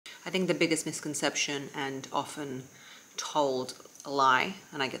I think the biggest misconception and often told lie,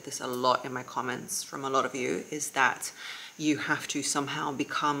 and I get this a lot in my comments from a lot of you, is that you have to somehow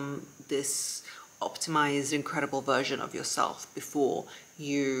become this optimized, incredible version of yourself before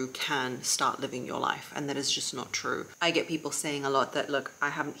you can start living your life. And that is just not true. I get people saying a lot that, look, I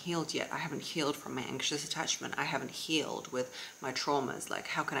haven't healed yet. I haven't healed from my anxious attachment. I haven't healed with my traumas. Like,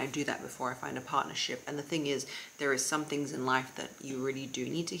 how can I do that before I find a partnership? And the thing is, there is some things in life that you really do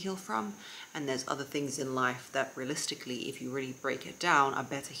need to heal from. And there's other things in life that realistically, if you really break it down, are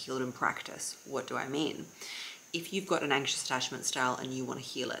better healed in practice. What do I mean? If you've got an anxious attachment style and you want to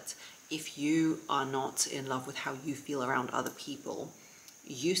heal it, if you are not in love with how you feel around other people,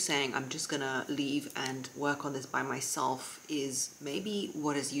 you saying, I'm just gonna leave and work on this by myself is maybe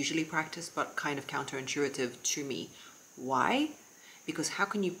what is usually practiced, but kind of counterintuitive to me. Why? Because how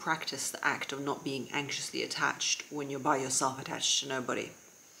can you practice the act of not being anxiously attached when you're by yourself, attached to nobody?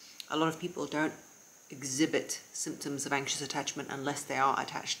 A lot of people don't exhibit symptoms of anxious attachment unless they are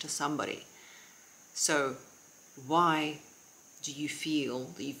attached to somebody. So why do you feel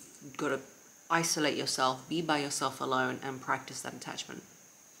that you've got to isolate yourself, be by yourself alone, and practice that attachment?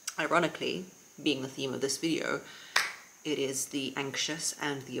 Ironically, being the theme of this video, it is the anxious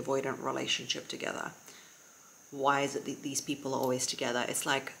and the avoidant relationship together. Why is it that these people are always together? It's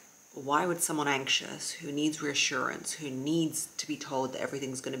like, why would someone anxious, who needs reassurance, who needs to be told that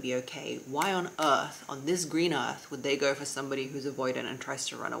everything's going to be okay, why on earth, on this green earth, would they go for somebody who's avoidant and tries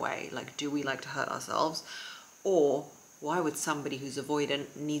to run away? Like, do we like to hurt ourselves? Or why would somebody who's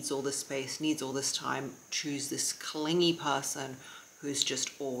avoidant, needs all this space, needs all this time, choose this clingy person who's just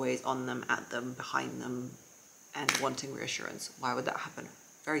always on them, at them, behind them, and wanting reassurance? Why would that happen?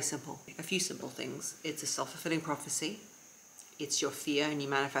 Very simple. A few simple things. It's a self-fulfilling prophecy. It's your fear and you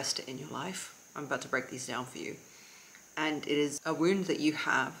manifest it in your life. I'm about to break these down for you. And it is a wound that you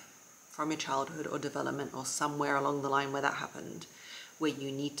have from your childhood or development or somewhere along the line where that happened, where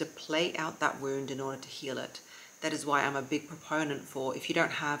you need to play out that wound in order to heal it. That is why I'm a big proponent for, if you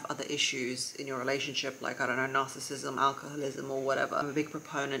don't have other issues in your relationship, like, I don't know, narcissism, alcoholism, or whatever, I'm a big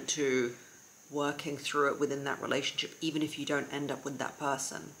proponent to working through it within that relationship, even if you don't end up with that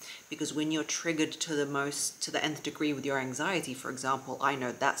person. Because when you're triggered to the nth degree with your anxiety, for example, I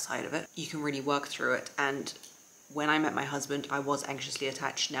know that side of it, you can really work through it. And when I met my husband, I was anxiously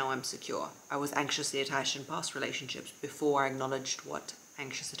attached. Now I'm secure. I was anxiously attached in past relationships before I acknowledged what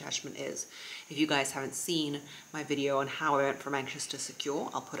anxious attachment is. If you guys haven't seen my video on how I went from anxious to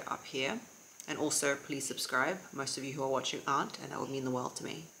secure, I'll put it up here. And also, please subscribe. Most of you who are watching aren't, and that would mean the world to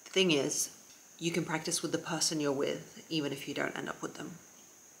me. The thing is, you can practice with the person you're with, even if you don't end up with them.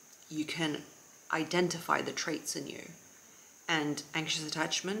 You can identify the traits in you. And anxious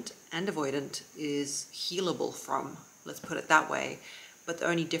attachment and avoidant is healable from, let's put it that way. But the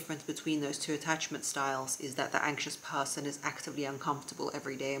only difference between those two attachment styles is that the anxious person is actively uncomfortable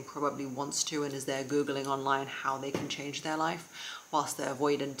every day and probably wants to, and is there Googling online how they can change their life, whilst the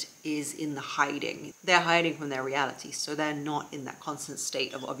avoidant is in the hiding. They're hiding from their reality, so they're not in that constant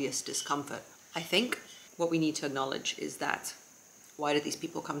state of obvious discomfort. I think what we need to acknowledge is that, why did these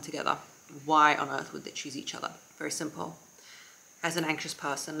people come together? Why on earth would they choose each other? Very simple. As an anxious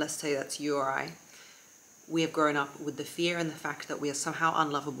person, let's say that's you or I, we have grown up with the fear and the fact that we are somehow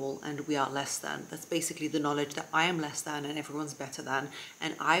unlovable and we are less than. That's basically the knowledge that I am less than and everyone's better than,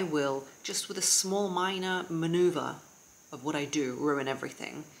 and I will, just with a small minor maneuver of what I do, ruin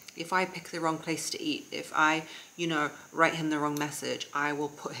everything. If I pick the wrong place to eat, if I, write him the wrong message, I will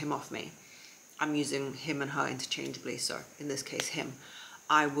put him off me. I'm using him and her interchangeably, so in this case, him.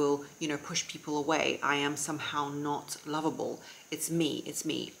 I will, push people away. I am somehow not lovable. It's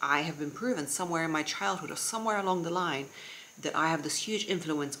me. I have been proven somewhere in my childhood or somewhere along the line that I have this huge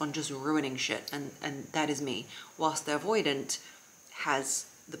influence on just ruining shit, and that is me. Whilst the avoidant has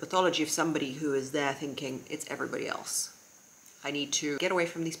the pathology of somebody who is there thinking it's everybody else. I need to get away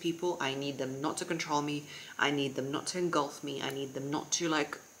from these people. I need them not to control me. I need them not to engulf me. I need them not to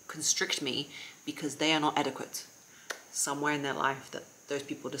constrict me because they are not adequate. Somewhere in their life that those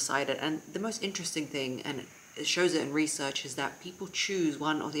people decided. And the most interesting thing, and it shows it in research, is that people choose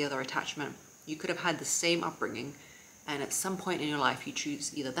one or the other attachment. You could have had the same upbringing, and at some point in your life you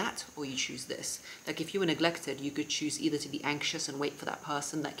choose either that or you choose this. Like, if you were neglected, you could choose either to be anxious and wait for that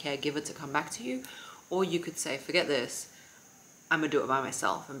person, that caregiver, to come back to you, or you could say, forget this, I'm gonna do it by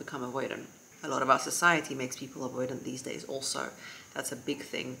myself and become avoidant. A lot of our society makes people avoidant these days also. That's a big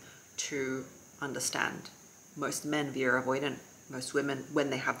thing to understand. Most men veer avoidant. Most women, when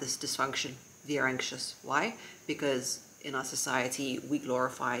they have this dysfunction, veer anxious. Why? Because in our society, we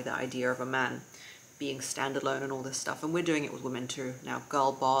glorify the idea of a man being standalone and all this stuff. And we're doing it with women too now,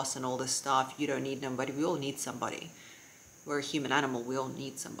 girl boss and all this stuff. You don't need nobody. We all need somebody. We're a human animal. We all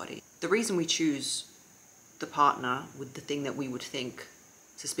need somebody. The reason we choose the partner with the thing that we would think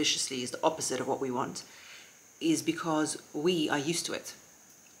suspiciously is the opposite of what we want is because we are used to it.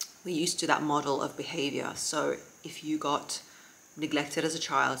 We're used to that model of behavior. So if you got neglected as a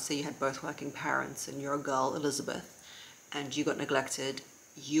child, say you had both working parents and you're a girl, Elizabeth, and you got neglected,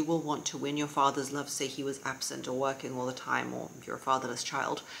 you will want to win your father's love. Say he was absent or working all the time, or you're a fatherless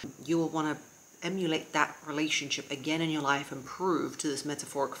child. You will want to emulate that relationship again in your life and prove to this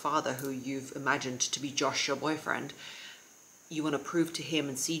metaphoric father who you've imagined to be Josh, your boyfriend. You want to prove to him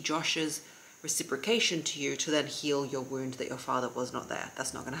and see Josh's reciprocation to you to then heal your wound that your father was not there.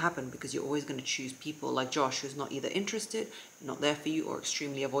 That's not going to happen because you're always going to choose people like Josh who's not either interested, not there for you, or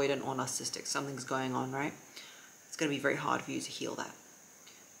extremely avoidant or narcissistic. Something's going on, right? It's going to be very hard for you to heal that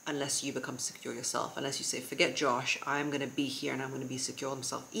unless you become secure yourself, unless you say, forget Josh, I'm going to be here and I'm going to be secure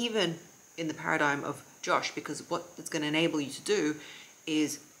myself, even in the paradigm of Josh, because what it's going to enable you to do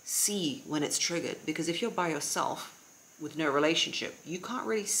is see when it's triggered. Because if you're by yourself with no relationship, you can't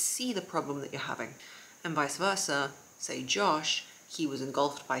really see the problem that you're having. And vice versa, say Josh, he was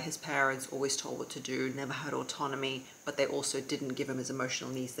engulfed by his parents, always told what to do, never had autonomy, but they also didn't give him his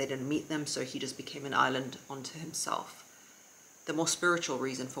emotional needs. They didn't meet them, so he just became an island unto himself. The more spiritual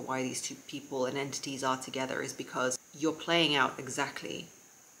reason for why these two people and entities are together is because you're playing out exactly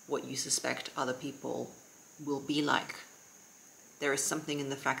what you suspect other people will be like. There is something in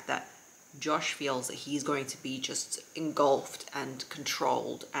the fact that Josh feels that he's going to be just engulfed and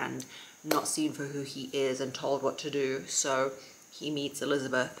controlled and not seen for who he is and told what to do. So he meets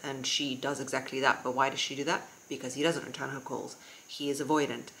Elizabeth and she does exactly that. But why does she do that? Because he doesn't return her calls. He is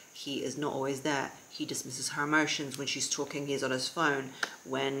avoidant. He is not always there. He dismisses her emotions. When she's talking, he's on his phone.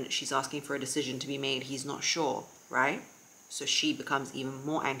 When she's asking for a decision to be made, he's not sure, right? So she becomes even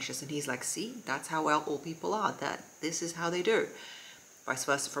more anxious and he's like, see, that's how well all people are. That this is how they do. Vice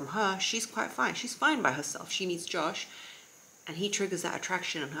versa from her, she's quite fine. She's fine by herself. She meets Josh and he triggers that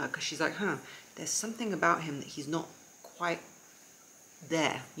attraction in her because she's like, there's something about him that he's not quite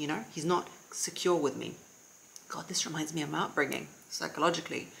there, you know? He's not secure with me. God, this reminds me of my upbringing,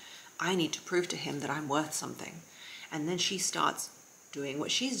 psychologically. I need to prove to him that I'm worth something. And then she starts doing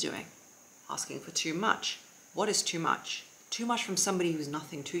what she's doing, asking for too much. What is too much? Too much from somebody who's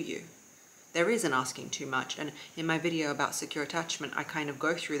nothing to you. There is an asking too much. And in my video about secure attachment, I kind of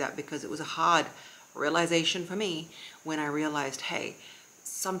go through that because it was a hard realization for me when I realized, hey,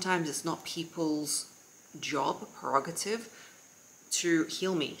 sometimes it's not people's job, prerogative, to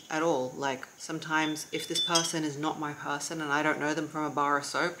heal me at all. Like sometimes if this person is not my person and I don't know them from a bar of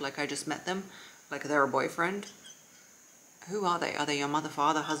soap, like I just met them, like they're a boyfriend, who are they? Are they your mother,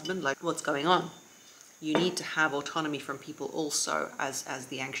 father, husband? Like what's going on? You need to have autonomy from people also as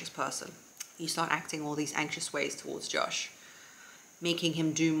the anxious person. You start acting all these anxious ways towards Josh, making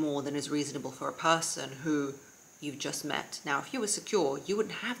him do more than is reasonable for a person who you've just met. Now, if you were secure, you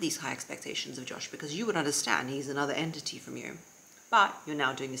wouldn't have these high expectations of Josh because you would understand he's another entity from you. But you're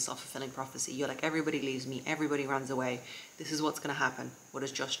now doing this self-fulfilling prophecy. You're like, everybody leaves me, everybody runs away. This is what's going to happen. What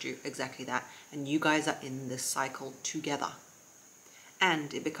does Josh do? Exactly that. And you guys are in this cycle together.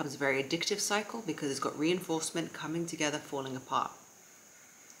 And it becomes a very addictive cycle because it's got reinforcement, coming together, falling apart.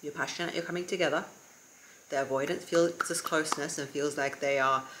 You're passionate, you're coming together. The avoidance feels this closeness and feels like they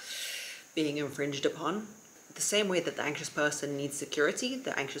are being infringed upon. The same way that the anxious person needs security,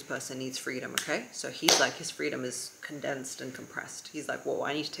 the anxious person needs freedom, okay? So he's like, his freedom is condensed and compressed. He's like, whoa,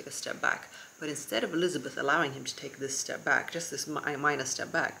 I need to take a step back. But instead of Elizabeth allowing him to take this step back, just this minor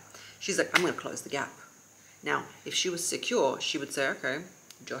step back, she's like, I'm going to close the gap. Now, if she was secure, she would say, okay,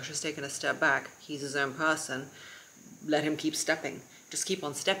 Josh has taken a step back. He's his own person. Let him keep stepping. Just keep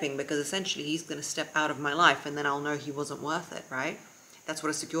on stepping because essentially he's going to step out of my life and then I'll know he wasn't worth it, right? That's what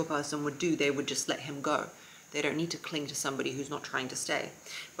a secure person would do. They would just let him go. They don't need to cling to somebody who's not trying to stay.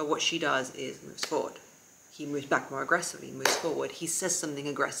 But what she does is moves forward. He moves back more aggressively, moves forward. He says something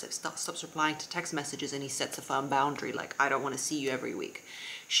aggressive, stops replying to text messages and he sets a firm boundary like, I don't want to see you every week.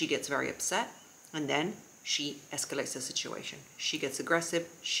 She gets very upset and then she escalates the situation. She gets aggressive,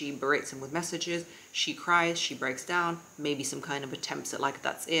 she berates him with messages, she cries, she breaks down, maybe some kind of attempts at like,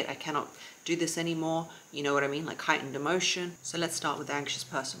 that's it, I cannot do this anymore. You know what I mean? Like heightened emotion. So let's start with the anxious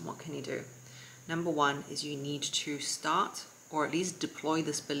person. What can you do? Number one is you need to start or at least deploy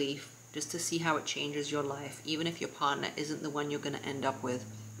this belief just to see how it changes your life. Even if your partner isn't the one you're going to end up with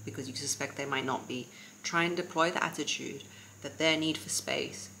because you suspect they might not be, try and deploy the attitude that their need for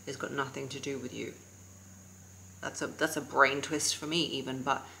space has got nothing to do with you. That's a brain twist for me even,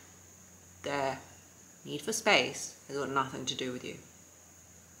 but their Need for space has got nothing to do with you.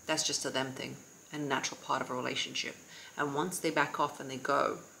 That's just a them thing, a natural part of a relationship. And once they back off and they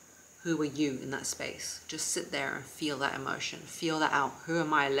go, who are you in that space? Just sit there and feel that emotion, feel that out. Who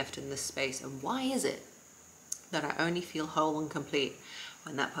am I left in this space? And why is it that I only feel whole and complete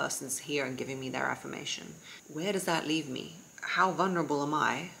when that person's here and giving me their affirmation? Where does that leave me? How vulnerable am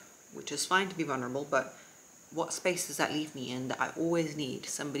I? Which is fine to be vulnerable, but what space does that leave me in that I always need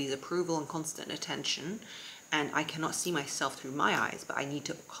somebody's approval and constant attention, and I cannot see myself through my eyes, but I need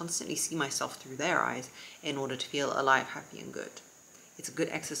to constantly see myself through their eyes in order to feel alive, happy, and good. It's a good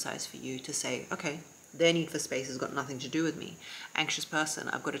exercise for you to say, okay, their need for space has got nothing to do with me. Anxious person,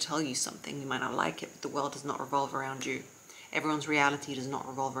 I've got to tell you something. You might not like it, but the world does not revolve around you. Everyone's reality does not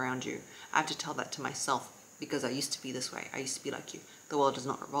revolve around you. I have to tell that to myself because I used to be this way. I used to be like you. The world does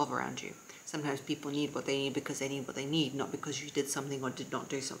not revolve around you. Sometimes people need what they need because they need what they need, not because you did something or did not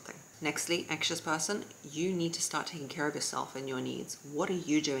do something. Nextly, anxious person, you need to start taking care of yourself and your needs. What are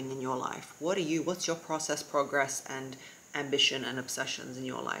you doing in your life? What's your process, progress, and ambition and obsessions in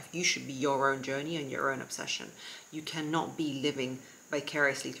your life? You should be your own journey and your own obsession. You cannot be living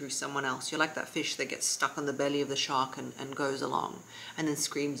vicariously through someone else. You're like that fish that gets stuck on the belly of the shark and goes along and then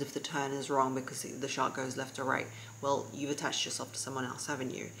screams if the turn is wrong because the shark goes left or right. Well, you've attached yourself to someone else,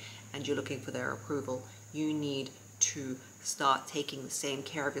 haven't you? And you're looking for their approval. You need to start taking the same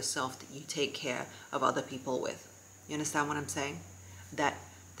care of yourself that you take care of other people with. You understand what I'm saying? That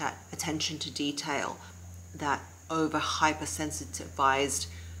attention to detail, that over hypersensitized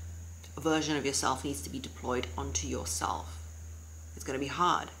version of yourself needs to be deployed onto yourself. It's going to be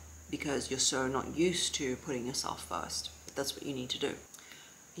hard because you're so not used to putting yourself first. But that's what you need to do.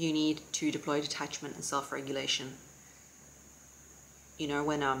 You need to deploy detachment and self-regulation. You know,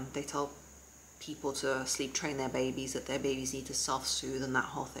 when they tell people to sleep train their babies, that their babies need to self-soothe and that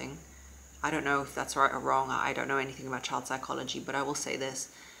whole thing. I don't know if that's right or wrong. I don't know anything about child psychology, but I will say this,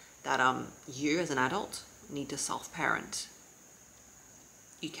 that you as an adult need to self-parent.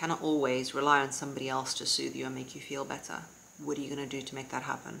 You cannot always rely on somebody else to soothe you and make you feel better. What are you going to do to make that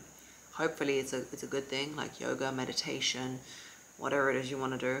happen? Hopefully it's a good thing, like yoga, meditation, whatever it is you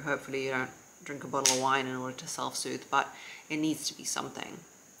want to do. Hopefully you don't drink a bottle of wine in order to self-soothe, but it needs to be something.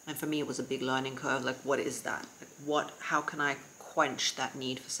 And for me, it was a big learning curve. Like, what is that? Like, how can I quench that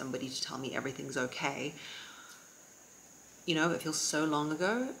need for somebody to tell me everything's okay? You know, it feels so long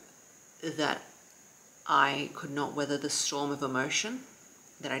ago that I could not weather the storm of emotion,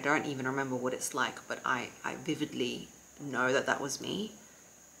 that I don't even remember what it's like, but I vividly know that was me.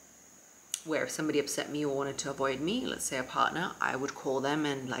 Where if somebody upset me or wanted to avoid me, let's say a partner, I would call them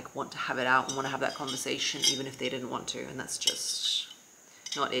and like want to have it out and want to have that conversation even if they didn't want to, and that's just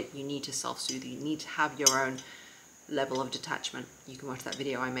not it. You need to self-soothe. You need to have your own level of detachment. You can watch that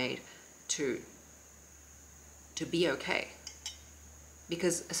video I made to be okay,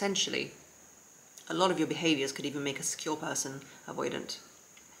 because essentially a lot of your behaviors could even make a secure person avoidant.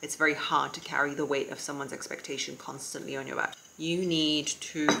 It's very hard to carry the weight of someone's expectation constantly on your back. You need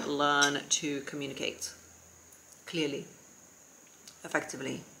to learn to communicate clearly,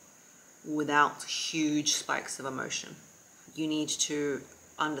 effectively, without huge spikes of emotion. You need to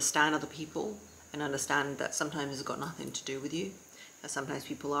understand other people and understand that sometimes it's got nothing to do with you. That sometimes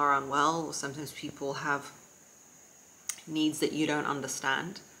people are unwell, or sometimes people have needs that you don't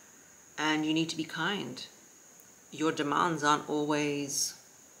understand. And you need to be kind. Your demands aren't always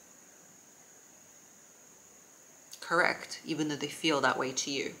correct, even though they feel that way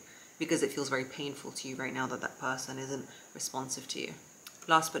to you, because it feels very painful to you right now that that person isn't responsive to you.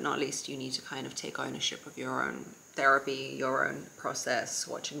 Last but not least, you need to kind of take ownership of your own therapy, your own process,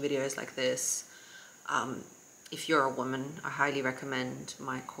 watching videos like this. If you're a woman, I highly recommend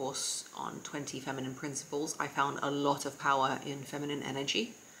my course on 20 feminine principles. I found a lot of power in feminine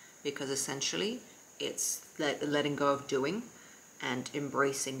energy, because essentially it's letting go of doing and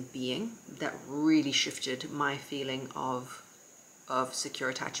embracing being that really shifted my feeling of secure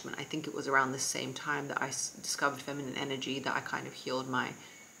attachment. I think it was around the same time that I discovered feminine energy that I kind of healed my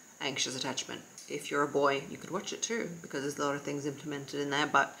anxious attachment. If you're a boy, you could watch it too, because there's a lot of things implemented in there.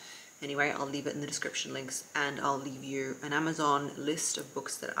 But anyway, I'll leave it in the description links, and I'll leave you an Amazon list of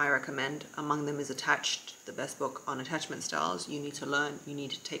books that I recommend. Among them is Attached, the best book on attachment styles. You need to learn, you need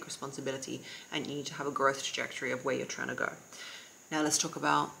to take responsibility, and you need to have a growth trajectory of where you're trying to go. Now let's talk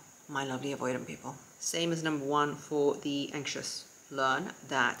about my lovely avoidant people. Same as number one for the anxious. Learn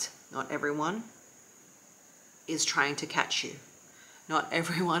that not everyone is trying to catch you. Not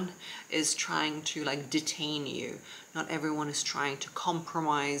everyone is trying to like detain you. Not everyone is trying to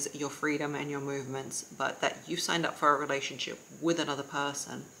compromise your freedom and your movements, but that you signed up for a relationship with another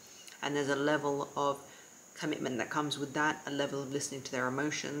person, and there's a level of commitment that comes with that, a level of listening to their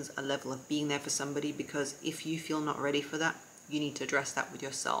emotions, a level of being there for somebody, because if you feel not ready for that, you need to address that with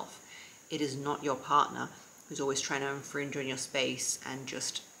yourself. It is not your partner who's always trying to infringe on your space and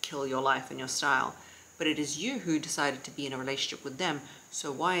just kill your life and your style, but it is you who decided to be in a relationship with them.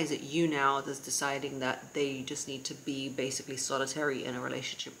 So why is it you now that's deciding that they just need to be basically solitary in a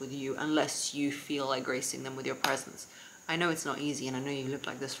relationship with you unless you feel like gracing them with your presence? I know it's not easy, and I know you've lived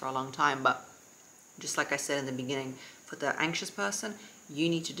like this for a long time, but just like I said in the beginning, for the anxious person, you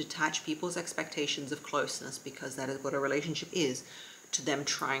need to detach people's expectations of closeness, because that is what a relationship is, to them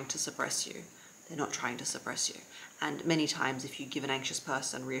trying to suppress you. They're not trying to suppress you. And many times if you give an anxious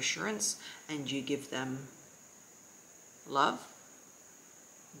person reassurance and you give them love,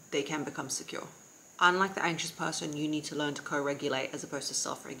 they can become secure. Unlike the anxious person, you need to learn to co-regulate as opposed to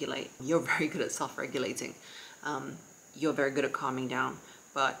self-regulate. You're very good at self-regulating. You're very good at calming down.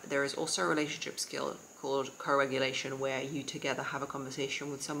 But there is also a relationship skill called co-regulation, where you together have a conversation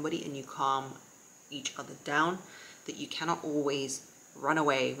with somebody and you calm each other down. That you cannot always run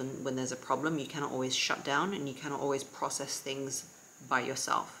away when there's a problem. You cannot always shut down, and you cannot always process things by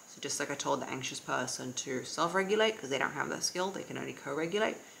yourself. So just like I told the anxious person to self-regulate because they don't have that skill, they can only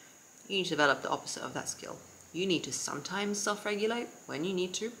co-regulate. You need to develop the opposite of that skill. You need to sometimes self-regulate when you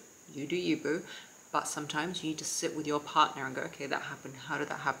need to. You do you, boo. But sometimes you need to sit with your partner and go, okay, that happened. How did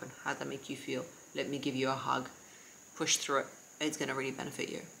that happen? How did that make you feel? Let me give you a hug. Push through it. It's going to really benefit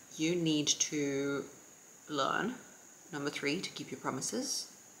you. You need to learn, number 3, to keep your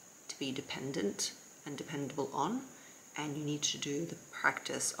promises, to be dependent and dependable on. And you need to do the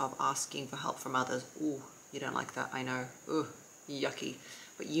practice of asking for help from others. Ooh, you don't like that, I know. Ooh, yucky.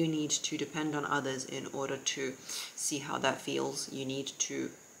 But you need to depend on others in order to see how that feels. You need to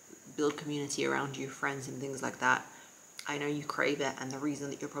build community around you, friends and things like that. I know you crave it, and the reason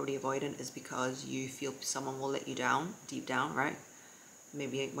that you're probably avoidant is because you feel someone will let you down, deep down, right?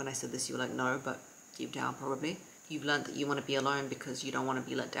 Maybe when I said this you were like, no, but deep down probably. You've learned that you want to be alone because you don't want to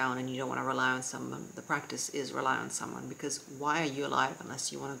be let down and you don't want to rely on someone. The practice is rely on someone, because why are you alive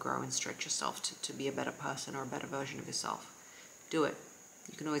unless you want to grow and stretch yourself to be a better person or a better version of yourself? Do it.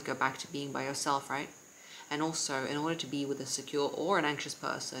 You can always go back to being by yourself, right? And also, in order to be with a secure or an anxious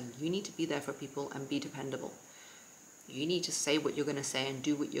person, you need to be there for people and be dependable. You need to say what you're going to say and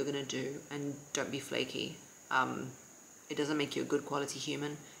do what you're going to do, and don't be flaky. It doesn't make you a good quality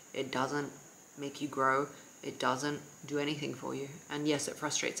human. It doesn't make you grow. It doesn't do anything for you. And yes, it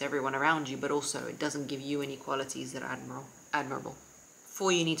frustrates everyone around you, but also it doesn't give you any qualities that are admirable.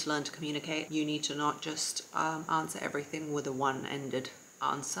 4, you need to learn to communicate. You need to not just answer everything with a one-ended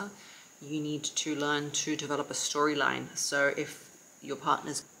answer. You need to learn to develop a storyline. So if your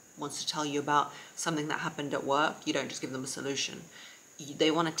partner wants to tell you about something that happened at work, you don't just give them a solution.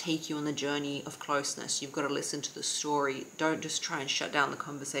 They want to take you on the journey of closeness. You've got to listen to the story. Don't just try and shut down the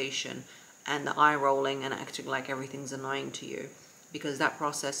conversation and the eye rolling and acting like everything's annoying to you, because that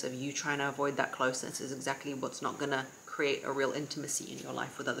process of you trying to avoid that closeness is exactly what's not going to create a real intimacy in your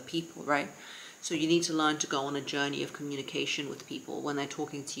life with other people, right? So you need to learn to go on a journey of communication with people. When they're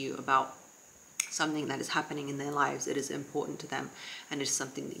talking to you about something that is happening in their lives, it is important to them, and it's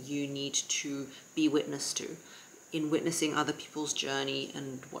something that you need to be witness to. In witnessing other people's journey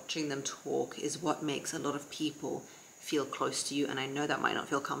and watching them talk is what makes a lot of people feel close to you. And I know that might not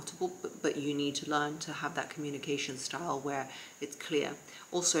feel comfortable, but you need to learn to have that communication style where it's clear.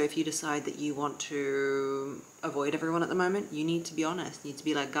 Also, if you decide that you want to avoid everyone at the moment, you need to be honest. You need to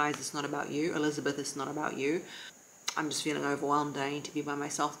be like, guys, it's not about you. Elizabeth, it's not about you. I'm just feeling overwhelmed. I need to be by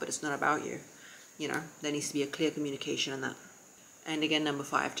myself, but it's not about you. You know, there needs to be a clear communication in that. And again, number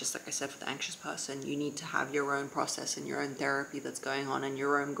 5, just like I said, for the anxious person, you need to have your own process and your own therapy that's going on, and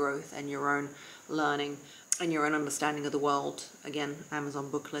your own growth and your own learning and your own understanding of the world. Again, Amazon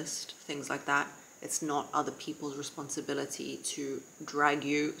book list, things like that. It's not other people's responsibility to drag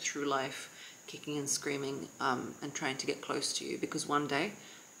you through life kicking and screaming and trying to get close to you, because one day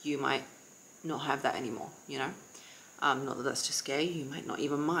you might not have that anymore, you know? Not that that's to scare you, you might not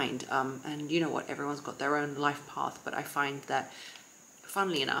even mind. And you know what, everyone's got their own life path, but I find that,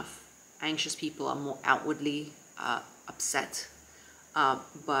 funnily enough, anxious people are more outwardly upset,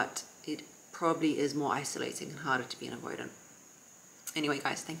 but it probably is more isolating and harder to be an avoidant. Anyway,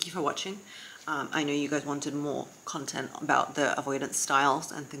 guys, thank you for watching. I know you guys wanted more content about the avoidance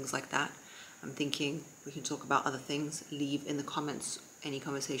styles and things like that. I'm thinking we can talk about other things. Leave in the comments any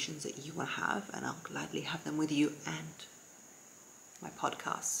conversations that you want to have, and I'll gladly have them with you. And my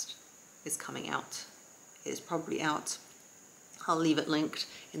podcast is coming out. It is probably out. I'll leave it linked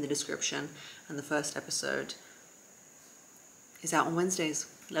in the description, and the first episode is out on Wednesdays.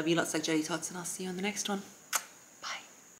 Love you lots like Jelly Tots, and I'll see you on the next one.